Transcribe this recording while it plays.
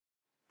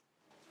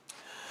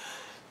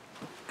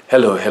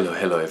Hello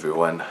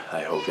everyone.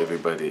 I hope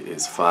everybody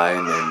is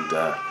fine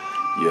and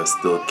you're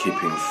still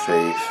keeping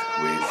faith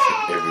with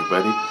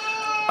everybody.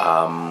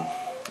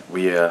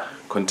 We are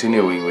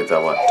continuing with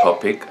our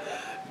topic,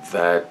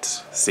 that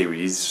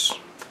series.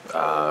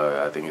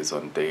 I think it's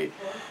on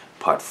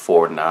part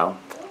 4 now,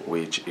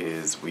 which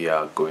is we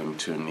are going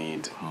to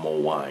need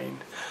more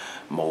wine.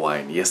 More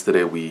wine.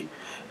 Yesterday we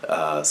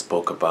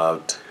spoke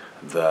about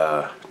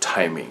the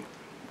timing,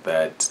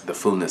 that the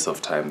fullness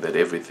of time, that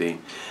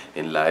everything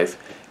in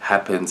life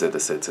happens at a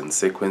certain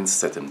sequence,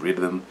 certain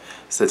rhythm,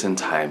 certain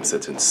time,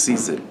 certain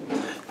season,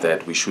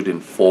 that we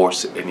shouldn't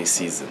force any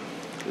season.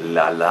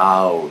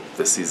 Allow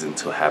the season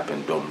to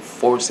happen. Don't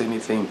force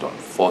anything. Don't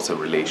force a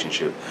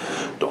relationship.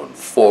 Don't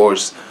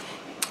force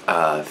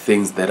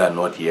things that are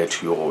not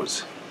yet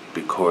yours,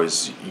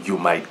 because you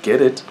might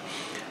get it,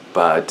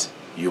 but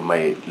you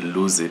may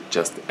lose it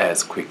just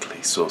as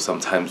quickly. So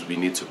sometimes we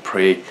need to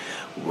pray,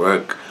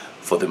 work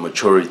for the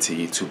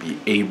maturity to be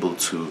able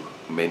to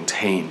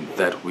maintain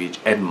that which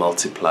and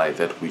multiply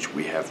that which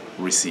we have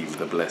received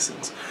the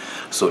blessings.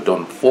 So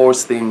don't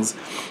force things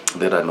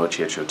that are not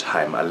yet your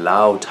time.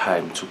 Allow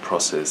time to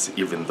process,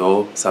 even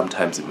though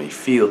sometimes it may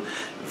feel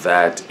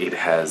that it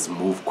has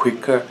moved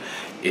quicker,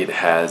 it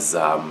has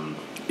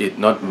it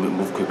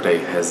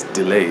has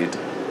delayed,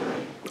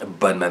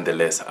 but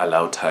nonetheless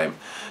allow time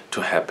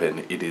to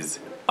happen. It is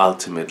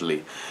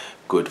ultimately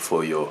good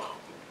for your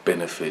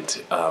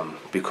benefit,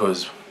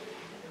 because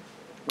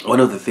one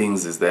of the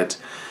things is that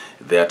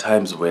there are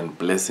times when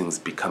blessings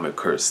become a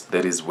curse.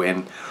 That is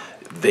when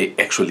they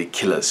actually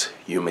kill us.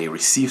 You may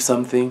receive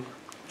something,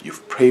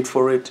 you've prayed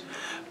for it,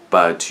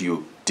 but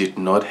you did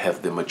not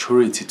have the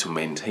maturity to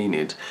maintain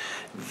it,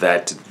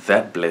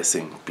 that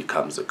blessing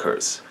becomes a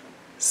curse.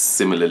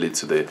 Similarly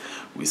to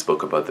we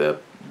spoke about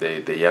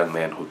the young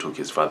man who took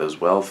his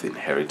father's wealth,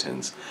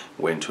 inheritance,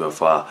 went to a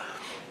far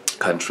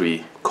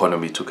country,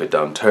 economy took a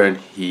downturn,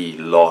 he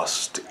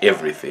lost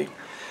everything,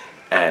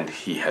 and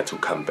he had to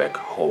come back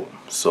home.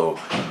 So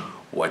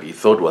what he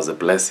thought was a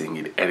blessing,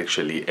 it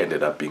actually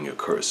ended up being a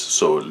curse.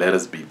 So let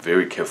us be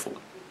very careful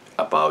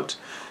about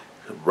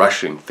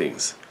rushing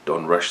things.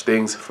 Don't rush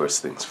things.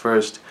 First things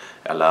first.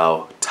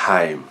 Allow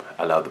time,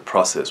 allow the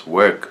process.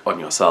 Work on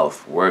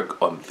yourself,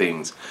 work on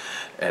things,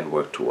 and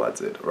work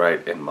towards it,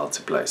 right? And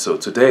multiply. So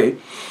today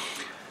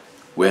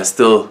we're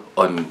still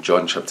on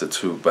John chapter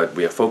 2, but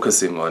we are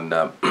focusing on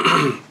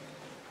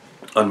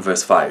on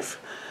verse 5.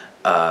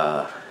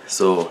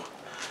 So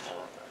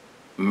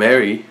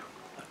Mary,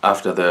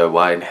 after the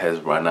wine has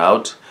run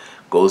out,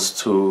 goes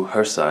to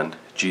her son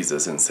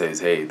Jesus and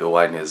says, hey, the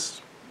wine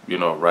has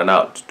run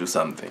out, do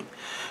something.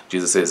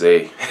 Jesus says,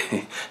 hey,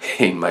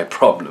 ain't my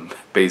problem.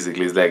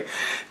 Basically, it's like,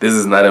 this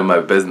is none of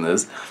my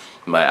business,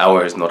 my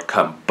hour has not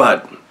come.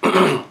 But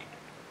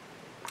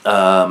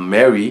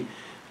Mary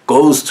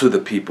goes to the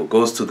people,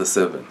 goes to the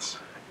servants,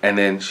 and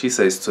then she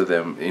says to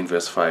them in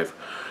verse 5,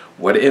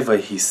 whatever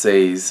he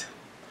says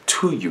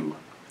to you,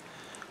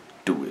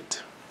 do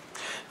it.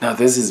 Now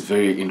this is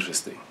very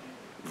interesting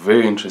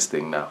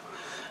now,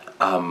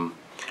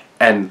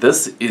 and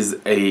this is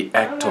an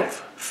act of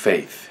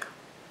faith,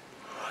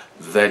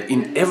 that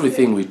in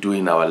everything we do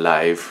in our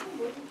life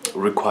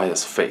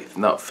requires faith.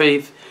 Now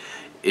faith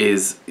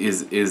is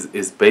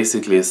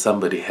basically, as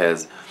somebody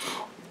has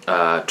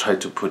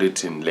tried to put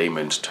it in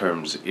layman's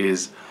terms,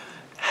 is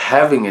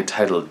having a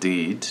title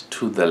deed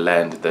to the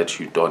land that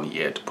you don't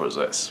yet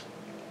possess.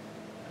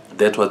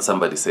 That's what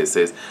somebody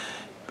says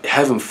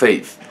having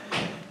faith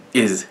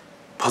is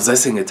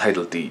possessing a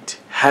title deed,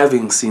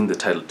 having seen the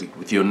title deed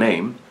with your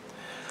name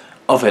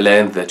of a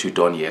land that you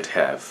don't yet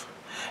have.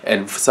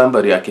 And for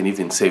somebody, I can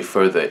even say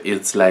further,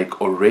 it's like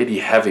already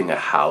having a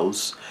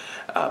house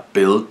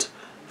built,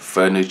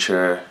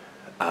 furniture,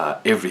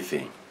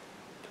 everything,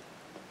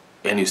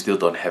 and you still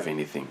don't have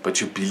anything, but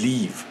you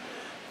believe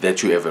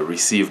that you ever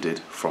received it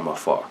from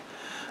afar.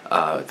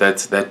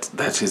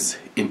 That is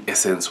in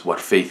essence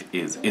what faith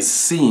is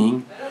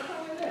seeing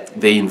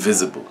the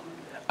invisible,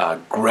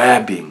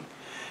 grabbing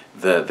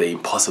the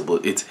impossible.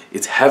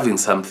 It's having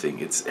something,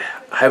 it's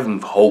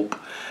having hope,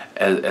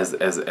 as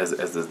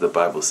the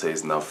Bible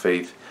says. Now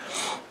faith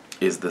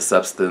is the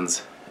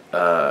substance.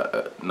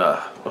 How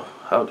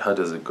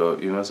does it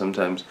go?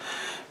 Sometimes.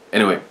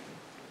 Anyway,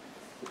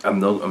 I'm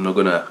not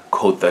gonna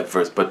quote that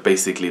verse, but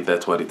basically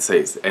that's what it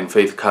says. And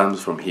faith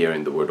comes from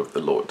hearing the word of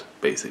the Lord,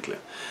 basically.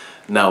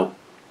 Now,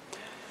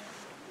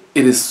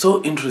 it is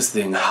so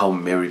interesting how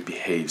Mary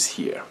behaves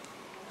here.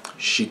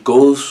 She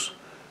goes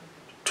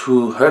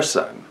to her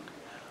son,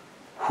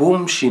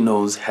 whom she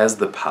knows has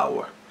the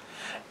power.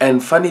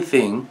 And funny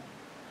thing,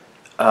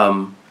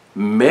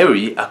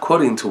 Mary,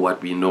 according to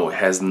what we know,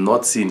 has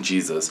not seen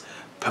Jesus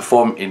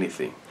perform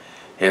anything.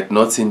 He had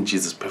not seen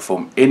Jesus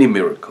perform any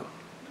miracle.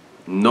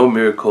 No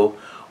miracle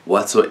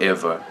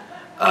whatsoever.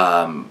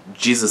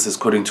 Jesus is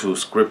according to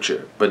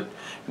scripture. But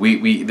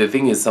the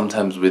thing is,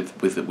 sometimes with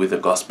the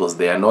Gospels,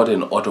 they are not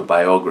an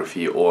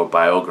autobiography or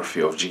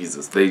biography of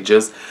Jesus. They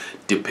just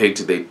pick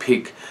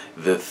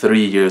the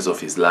 3 years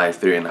of his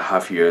life,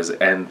 3.5 years,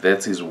 and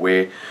that is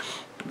where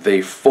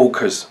they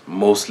focus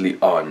mostly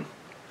on,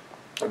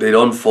 they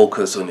don't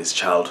focus on his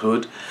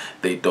childhood.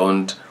 They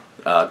don't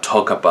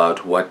talk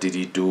about what did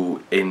he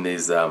do in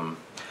his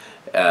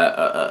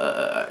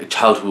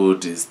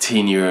childhood, his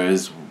teen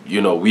years.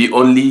 You know, we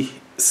only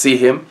see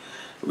him.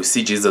 We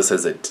see Jesus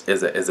as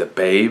a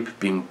babe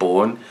being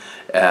born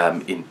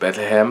in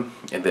Bethlehem,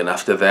 and then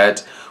after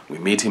that we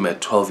meet him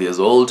at 12 years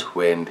old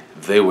when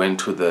they went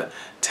to the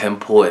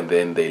temple, and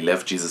then they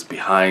left Jesus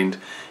behind.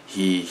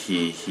 He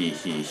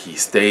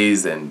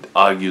stays and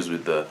argues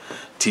with the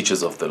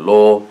teachers of the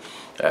law,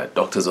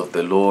 doctors of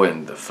the law,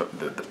 and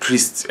the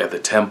priests at the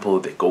temple.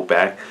 They go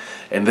back,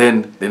 and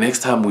then the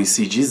next time we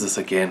see Jesus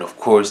again, of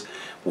course,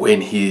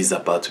 when he's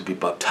about to be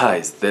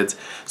baptized. That's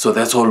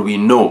all we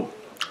know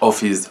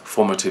of his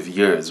formative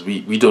years.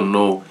 We don't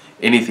know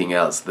anything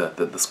else.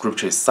 The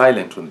scripture is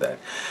silent on that.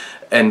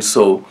 And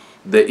so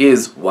there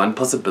is one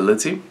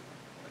possibility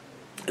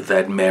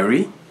that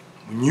Mary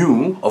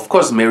knew. Of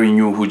course, Mary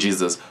knew who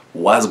Jesus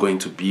was going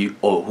to be,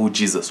 or who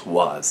Jesus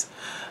was.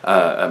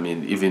 I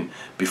mean, even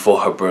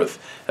before her birth,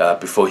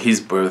 before his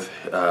birth,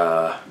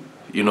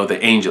 you know,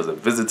 the angels have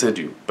visited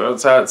you,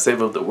 birth child,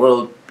 savior of the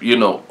world, you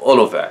know,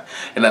 all of that.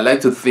 And I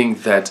like to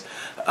think that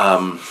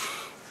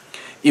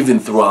even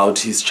throughout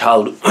his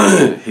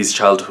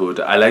childhood,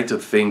 I like to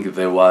think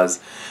there was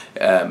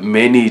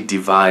many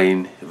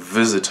divine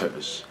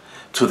visitors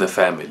to the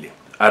family.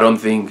 I don't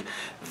think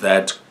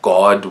that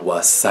God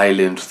was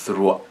silent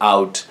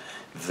throughout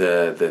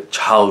the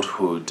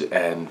childhood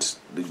and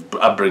the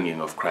upbringing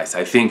of Christ.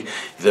 I think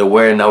there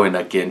were now and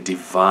again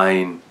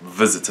divine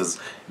visitors.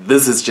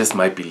 This is just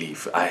my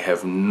belief. I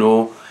have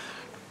no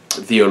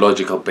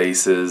theological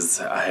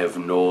basis. I have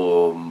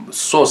no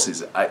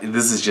sources.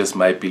 This is just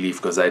my belief,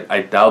 because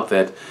I doubt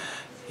that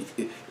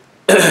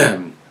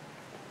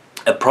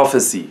a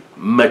prophecy,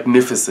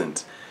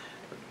 magnificent,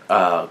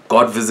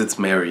 God visits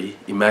Mary,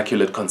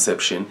 Immaculate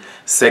Conception.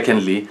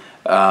 Secondly,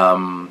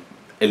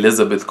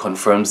 Elizabeth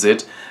confirms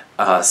it.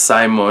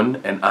 Simon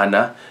and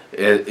Anna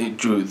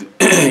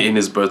in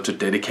his birth to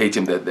dedicate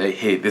him, that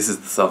hey, this is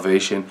the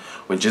salvation.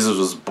 When Jesus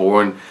was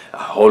born, a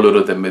whole lot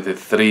of them, the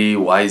three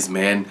wise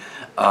men,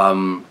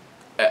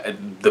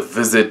 the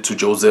visit to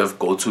Joseph,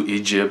 go to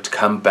Egypt,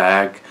 come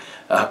back,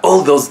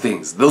 all those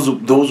things, those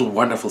were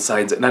wonderful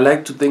signs. And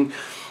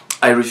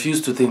I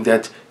refuse to think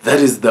that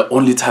is the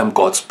only time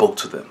God spoke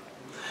to them.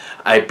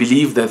 I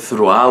believe that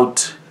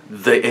throughout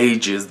the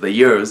ages, the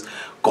years,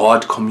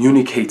 God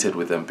communicated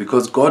with them,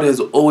 because God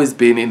has always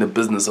been in the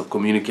business of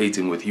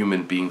communicating with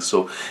human beings.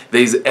 So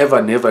there is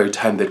never a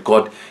time that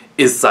God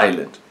is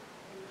silent.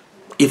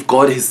 If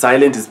God is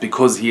silent, it's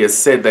because he has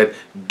said that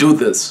do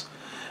this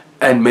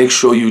and make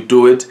sure you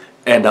do it,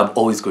 and I'm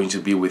always going to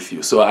be with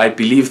you. So I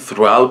believe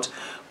throughout,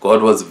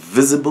 God was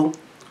visible,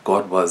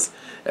 God was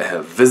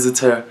a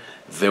visitor.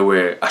 There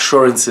were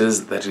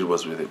assurances that it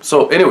was with him.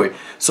 So anyway,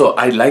 so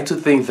I like to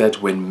think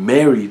that when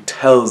Mary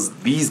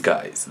tells these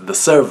guys, the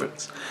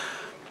servants,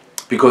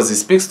 because he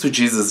speaks to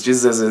Jesus,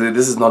 Jesus says,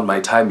 this is not my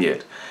time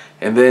yet.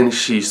 And then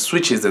she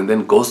switches and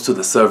then goes to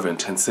the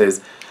servant and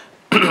says,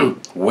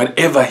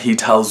 whenever he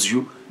tells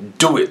you,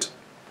 do it.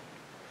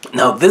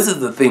 Now, this is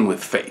the thing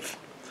with faith.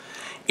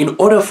 In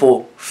order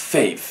for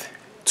faith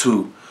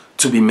to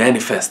be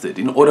manifested,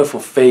 in order for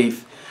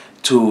faith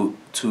to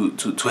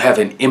have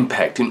an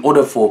impact, in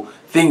order for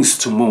things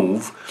to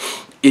move,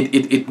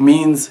 it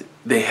means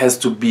there has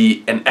to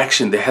be an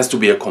action, there has to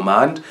be a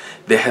command,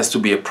 there has to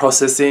be a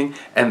processing,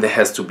 and there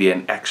has to be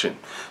an action.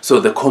 So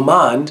the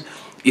command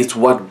is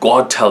what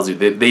God tells you.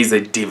 There is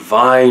a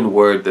divine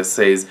word that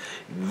says,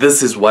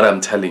 this is what I'm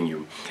telling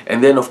you.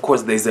 And then, of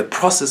course, there's a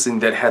processing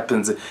that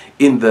happens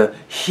in the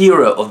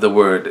hearer of the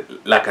word.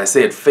 Like I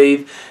said,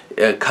 faith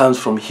comes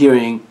from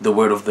hearing the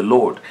word of the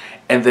Lord.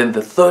 And then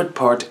the third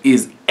part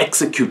is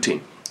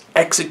executing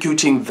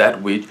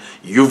that which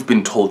you've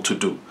been told to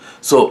do.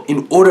 So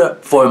in order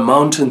for a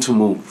mountain to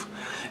move,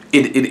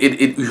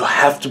 you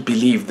have to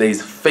believe there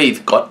is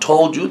faith. God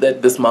told you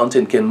that this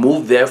mountain can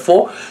move,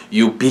 therefore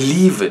you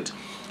believe it.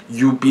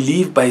 You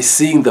believe by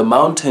seeing the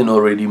mountain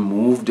already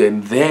moved,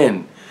 and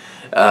then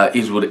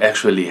it would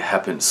actually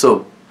happen.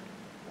 So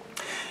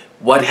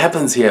what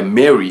happens here,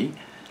 Mary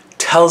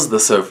tells the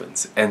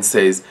servants and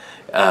says,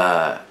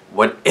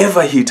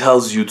 whatever he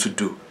tells you to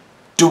do,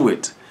 do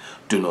it.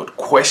 Do not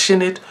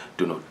question it,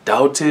 do not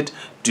doubt it,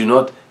 do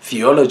not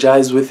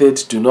theologize with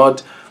it, do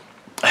not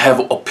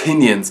have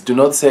opinions, do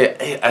not say,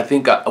 hey, I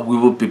think we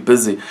will be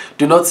busy.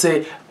 Do not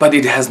say, but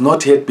it has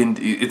not yet been,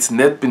 it's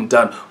not been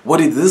done. What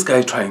is this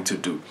guy trying to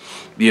do?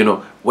 You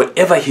know,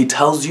 whatever he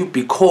tells you,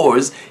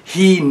 because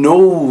he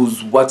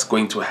knows what's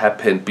going to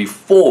happen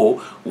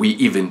before we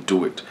even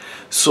do it.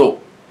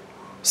 So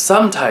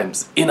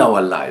sometimes in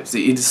our lives,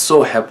 it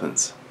so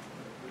happens.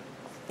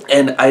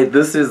 And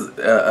this is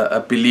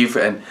a belief,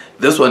 and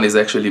this one is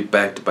actually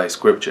backed by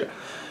scripture.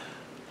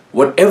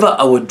 Whatever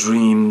our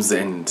dreams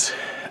and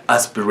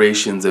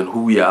aspirations and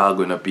who we are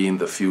going to be in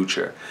the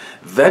future.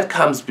 That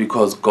comes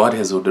because God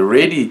has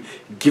already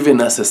given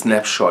us a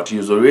snapshot. He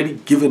has already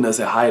given us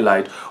a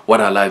highlight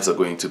what our lives are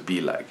going to be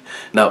like.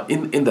 Now,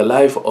 in the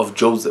life of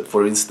Joseph,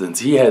 for instance,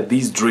 he had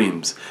these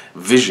dreams,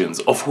 visions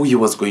of who he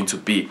was going to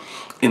be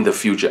in the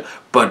future.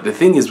 But the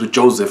thing is with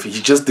Joseph,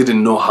 he just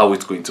didn't know how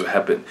it's going to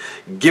happen.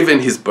 Given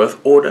his birth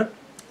order,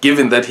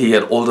 given that he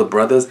had older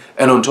brothers,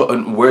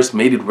 and worse,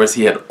 made it worse,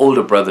 he had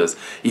older brothers.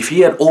 If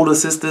he had older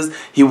sisters,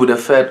 he would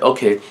have felt,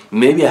 okay,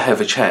 maybe I have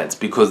a chance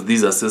because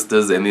these are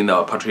sisters, and in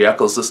our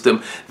patriarchal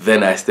system,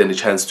 then I stand a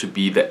chance to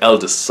be the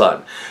eldest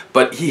son.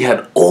 But he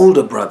had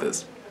older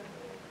brothers.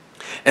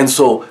 And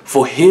so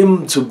for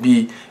him to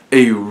be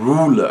a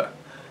ruler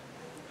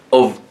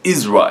of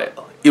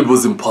Israel, it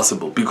was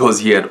impossible because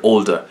he had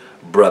older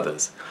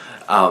brothers.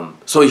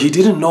 So he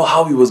didn't know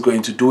how he was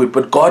going to do it,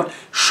 but God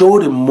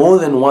showed him more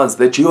than once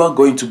that you are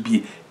going to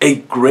be a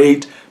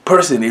great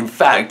person. In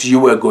fact,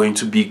 you are going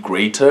to be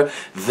greater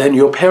than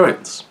your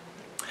parents.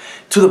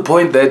 To the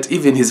point that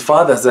even his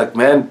father's like,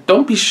 man,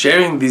 don't be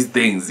sharing these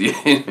things.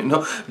 You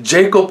know,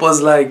 Jacob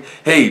was like,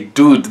 hey,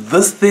 dude,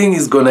 this thing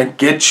is going to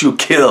get you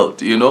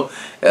killed, you know,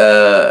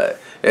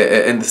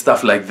 and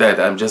stuff like that.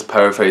 I'm just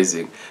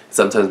paraphrasing.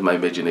 Sometimes my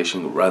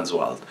imagination runs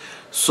wild.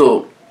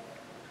 So,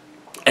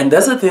 and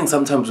that's the thing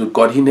sometimes with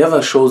God. He never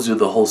shows you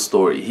the whole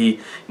story. He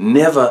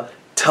never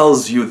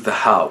tells you the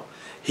how.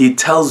 He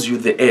tells you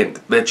the end,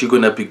 that you're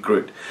going to be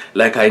good.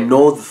 Like, I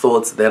know the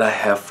thoughts that I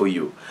have for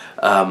you.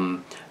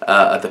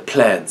 The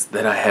plans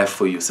that I have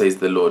for you, says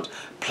the Lord.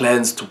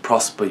 Plans to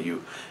prosper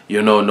you,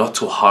 you know, not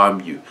to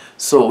harm you.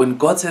 So when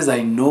God says,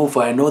 I know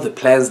the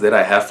plans that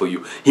I have for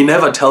you, he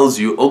never tells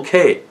you,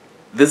 okay,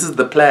 this is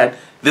the plan.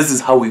 This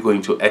is how we're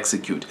going to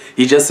execute.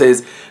 He just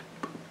says,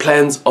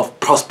 plans of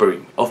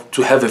prospering,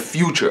 to have a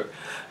future.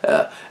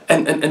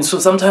 And so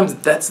sometimes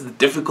that's the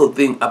difficult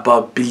thing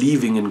about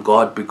believing in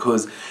God,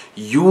 because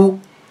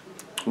you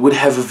would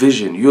have a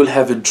vision, you'll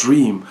have a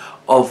dream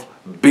of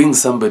being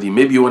somebody.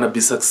 Maybe you want to be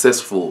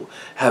successful,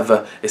 have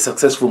a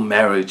successful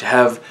marriage,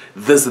 have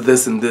this,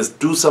 and this,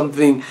 do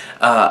something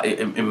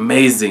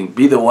amazing,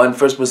 be the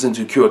first person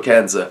to cure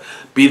cancer,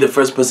 be the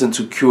first person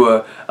to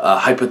cure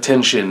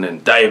hypertension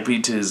and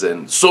diabetes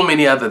and so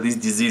many other these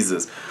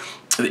diseases,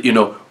 you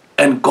know.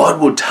 And God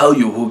will tell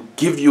you, will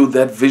give you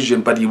that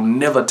vision, but he will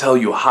never tell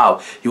you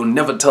how. He will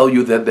never tell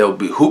you that there will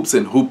be hoops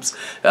and hoops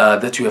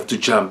that you have to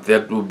jump.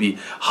 There will be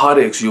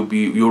heartaches.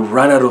 You'll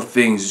run out of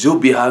things. You'll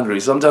be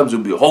hungry. Sometimes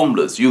you'll be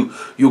homeless.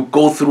 You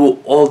go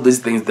through all these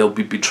things. There will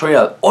be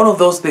betrayal. All of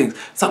those things.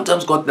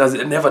 Sometimes God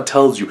never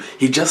tells you.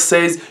 He just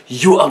says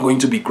you are going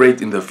to be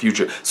great in the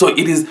future. So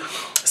it is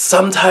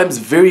sometimes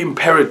very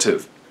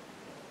imperative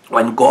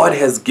when God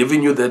has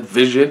given you that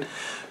vision,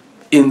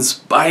 in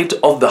spite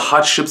of the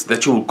hardships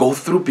that you will go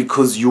through,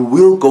 because you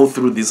will go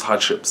through these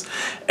hardships.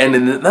 And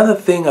another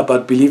thing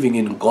about believing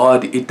in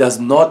God, it does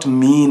not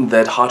mean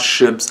that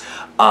hardships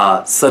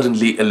are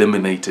suddenly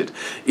eliminated.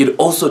 It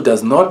also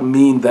does not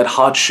mean that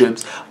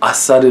hardships are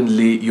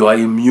suddenly, you are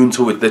immune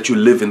to it, that you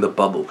live in the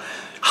bubble.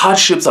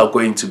 Hardships are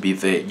going to be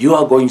there. You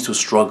are going to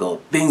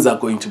struggle. Things are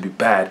going to be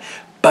bad.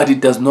 But it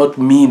does not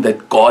mean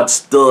that God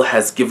still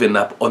has given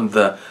up on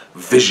the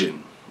vision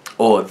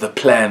or the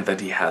plan that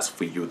he has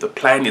for you. The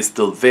plan is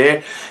still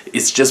there.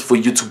 It's just for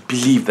you to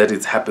believe that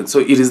it's happened. So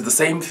it is the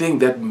same thing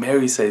that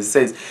Mary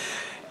says.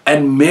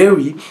 And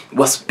Mary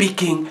was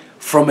speaking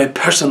from a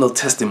personal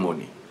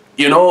testimony.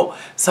 You know,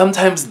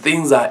 sometimes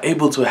things are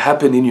able to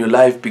happen in your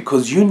life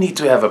because you need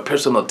to have a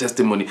personal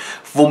testimony.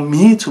 For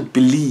me to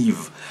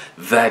believe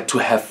that, to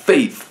have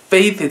faith,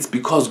 it's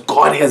because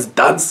God has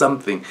done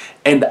something.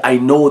 And I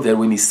know that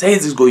when he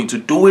says he's going to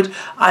do it,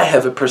 I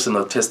have a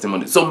personal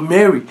testimony. So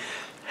Mary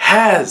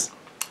has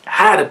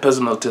had a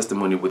personal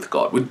testimony with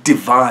God, with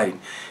divine.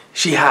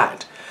 She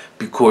had,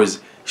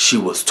 because she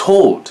was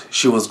told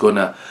she was going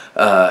to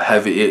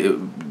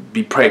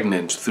be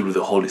pregnant through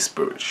the Holy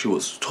Spirit. She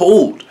was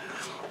told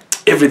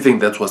everything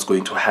that was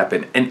going to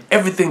happen, and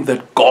everything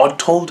that God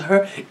told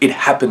her, it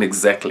happened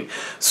exactly.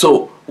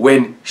 So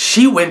when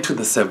she went to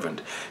the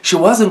servant, she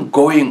wasn't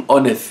going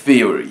on a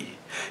theory.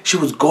 She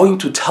was going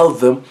to tell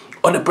them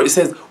on a prayer. It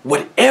says,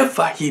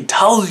 whatever he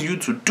tells you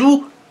to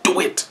do,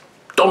 do it.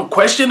 Don't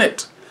question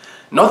it.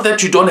 Not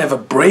that you don't have a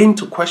brain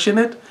to question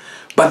it,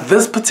 but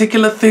this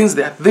particular things,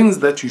 there are things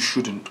that you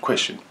shouldn't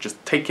question.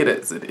 Just take it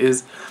as it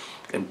is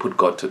and put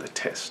God to the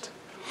test.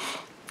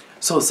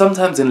 So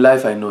sometimes in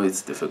life, I know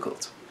it's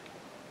difficult.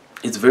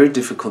 It's very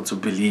difficult to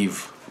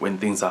believe when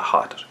things are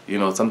hard. You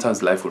know,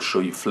 sometimes life will show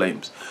you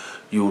flames.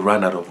 You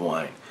run out of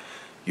wine.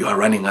 You are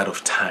running out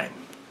of time.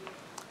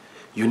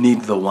 You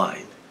need the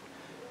wine.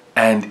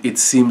 And it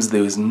seems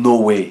there is no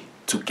way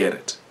to get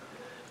it.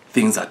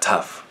 Things are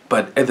tough.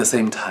 But at the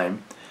same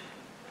time,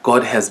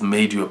 God has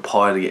made you a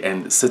party,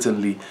 and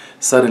suddenly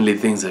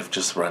things have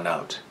just run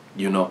out.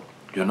 You know,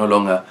 you're no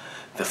longer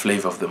the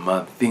flavor of the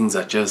month. Things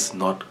are just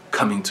not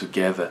coming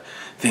together.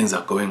 Things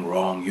are going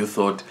wrong. You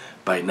thought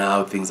by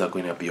now things are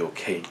going to be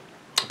okay.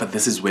 But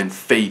this is when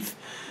faith,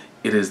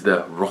 it is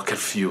the rocket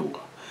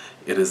fuel.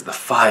 It is the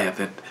fire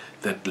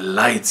that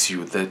lights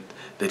you,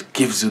 that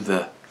gives you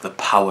the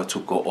power to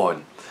go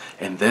on.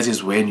 And that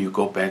is when you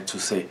go back to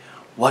say,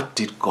 what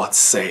did God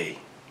say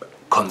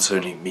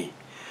concerning me?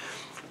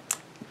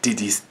 Did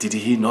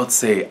he not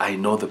say, I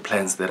know the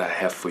plans that I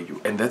have for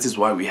you? And that is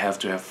why we have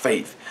to have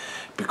faith,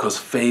 because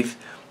faith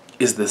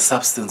is the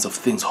substance of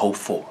things hoped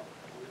for,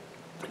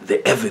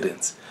 the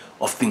evidence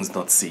of things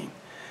not seen.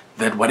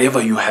 That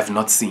whatever you have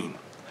not seen,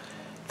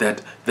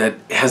 that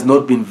has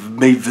not been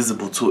made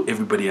visible to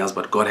everybody else,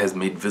 but God has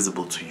made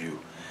visible to you.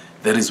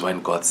 That is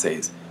when God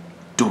says,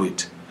 do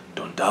it.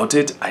 Don't doubt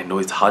it. I know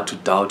it's hard to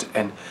doubt,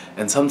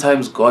 and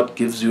sometimes God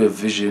gives you a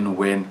vision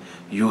when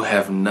you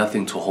have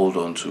nothing to hold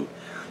on to.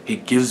 He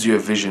gives you a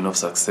vision of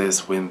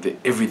success when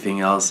everything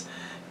else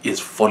is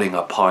falling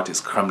apart, is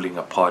crumbling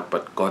apart.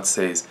 But God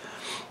says,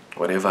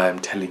 whatever I'm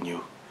telling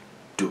you,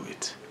 do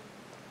it.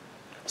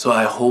 So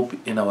I hope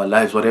in our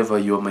lives, whatever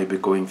you may be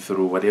going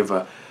through,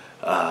 whatever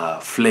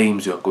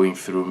flames you're going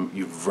through,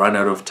 you've run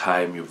out of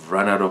time, you've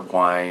run out of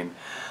wine,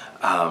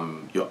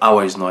 your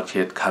hour is not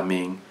yet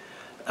coming,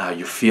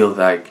 you feel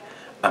like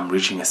I'm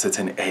reaching a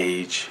certain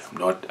age,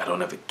 I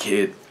don't have a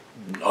kid,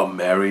 not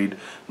married,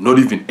 not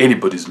even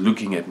anybody's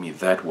looking at me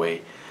that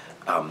way,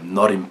 I'm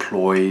not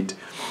employed,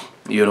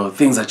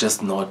 things are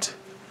just not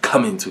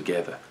coming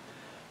together.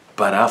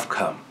 But I've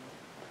come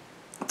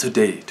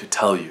today to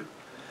tell you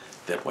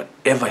that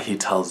whatever he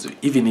tells you,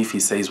 even if he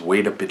says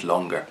wait a bit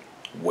longer,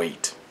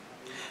 wait.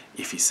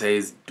 If he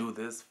says do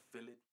this